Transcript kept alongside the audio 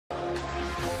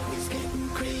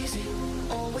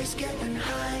always getting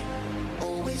high,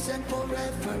 always and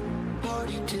forever,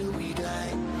 party till we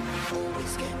die.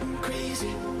 Always getting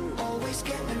crazy, always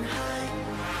getting high,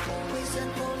 always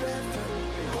and forever,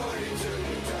 party till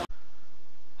we die.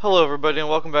 Hello everybody and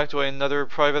welcome back to another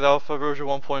Private Alpha version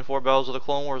 1.4 Battles of the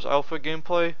Clone Wars Alpha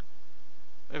gameplay.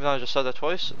 Even though I just said that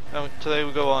twice. And today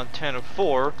we go on Tantive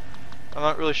 4. I'm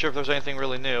not really sure if there's anything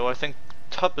really new. I think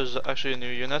Tup is actually a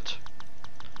new unit,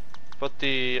 but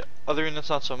the other units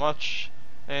not so much.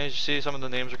 And as you see, some of the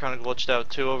names are kind of glitched out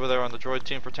too over there on the droid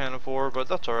team for Tantive 4, but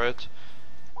that's alright.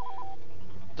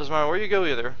 Doesn't matter where you go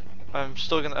either. I'm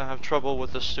still gonna have trouble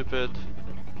with this stupid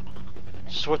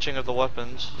switching of the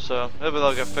weapons, so maybe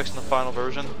that'll get fixed in the final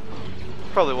version.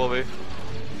 Probably will be.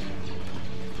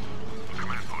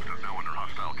 Command post is now under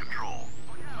hostile control.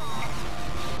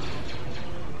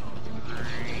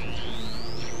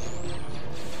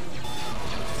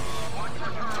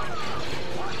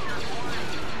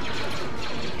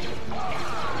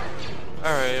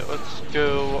 Alright, let's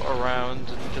go around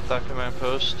and get that command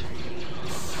post.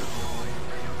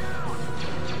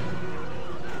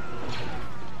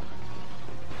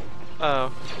 Oh,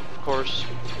 of course.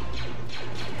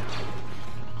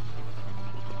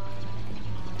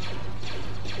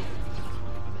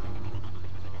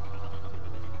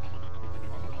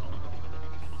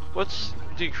 Let's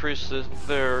decrease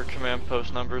their command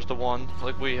post numbers to 1,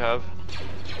 like we have.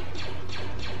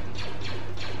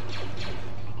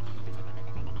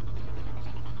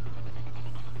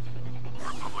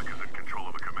 Republic is in control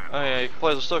of the command. Oh yeah, you can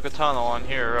play the Sokatano on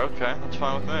here. Okay, that's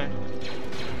fine with me.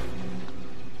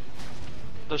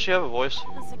 Does she have a voice?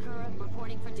 Sakura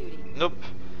reporting for duty. Nope.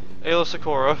 Ayla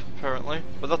Sakura, apparently,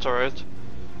 but that's alright.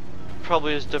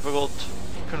 Probably is difficult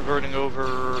converting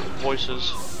over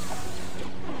voices.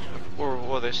 Or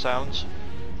what are they, sounds?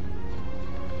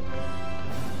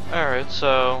 Alright,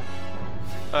 so...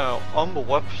 Oh,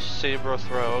 Umblewep Saber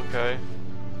Throw, okay.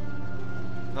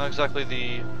 Not exactly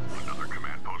the Another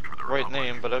command post for the right Republic.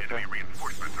 name, but okay. Enemy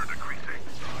reinforcements are decreasing.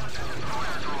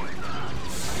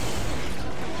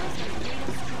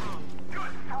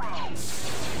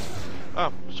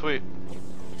 Oh, sweet.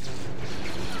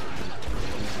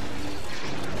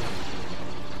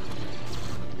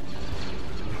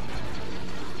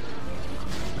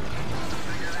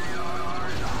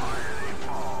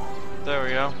 There we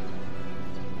go.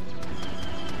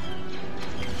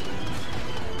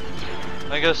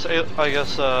 I guess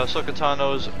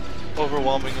Sokatano is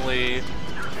overwhelmingly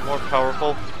more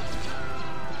powerful.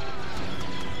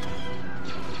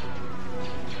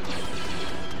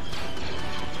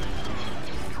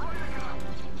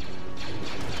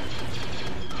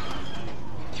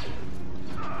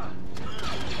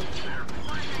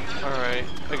 Alright,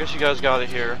 I guess you guys got it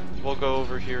here. We'll go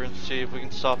over here and see if we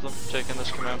can stop them from taking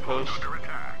this command post. Under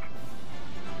attack.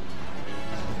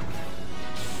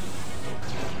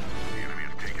 The enemy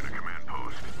has taken a command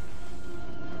post.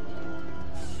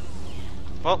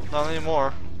 Well, not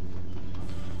anymore.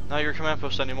 Not your command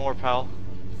post anymore, pal.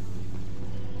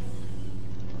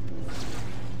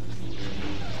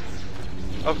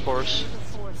 Of course. The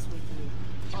force with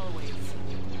you, always.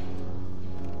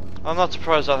 I'm not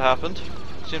surprised that happened.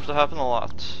 Seems to happen a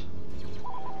lot.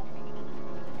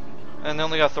 And they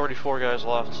only got 34 guys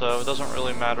left, so it doesn't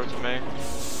really matter to me.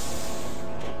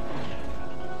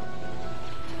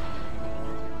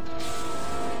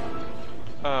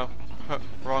 Oh,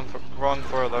 wrong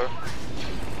further.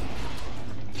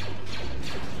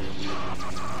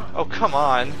 Oh, come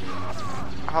on.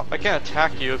 I can't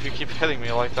attack you if you keep hitting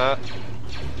me like that.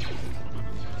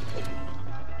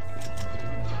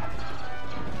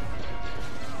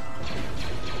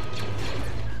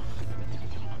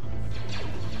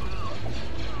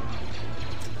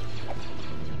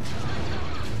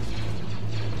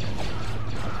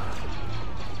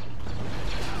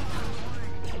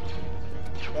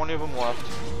 Of them left.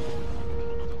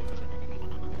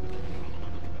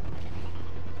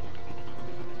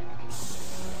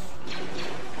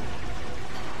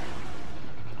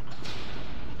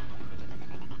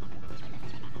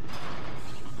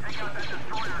 Take out that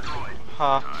destroyer droid.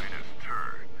 Huh. Tide has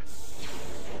turned.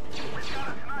 We've got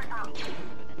a sniper.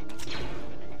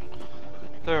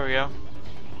 There we go.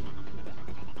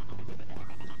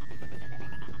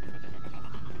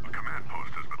 A command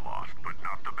post has been lost, but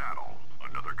not the battle.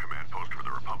 Another command post for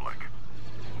the Republic.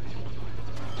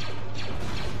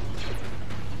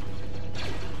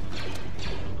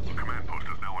 The command post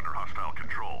is now under hostile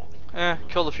control.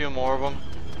 Killed a few more of them.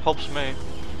 Helps me.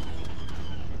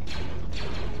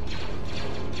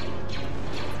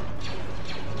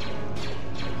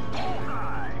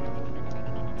 Bullseye!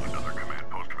 Another command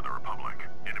post for the Republic.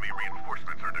 Enemy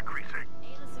reinforcements are decreasing.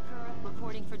 Ayla Sakura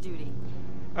Reporting for duty.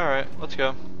 Alright, let's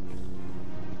go.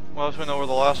 Well, as we know where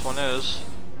the last one is.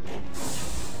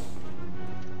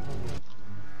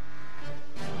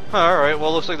 Alright,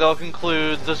 well, looks like that'll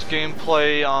conclude this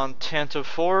gameplay on Tantive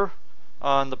 4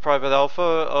 on the private alpha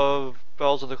of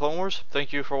Battles of the Clone Wars.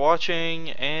 Thank you for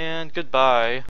watching, and goodbye.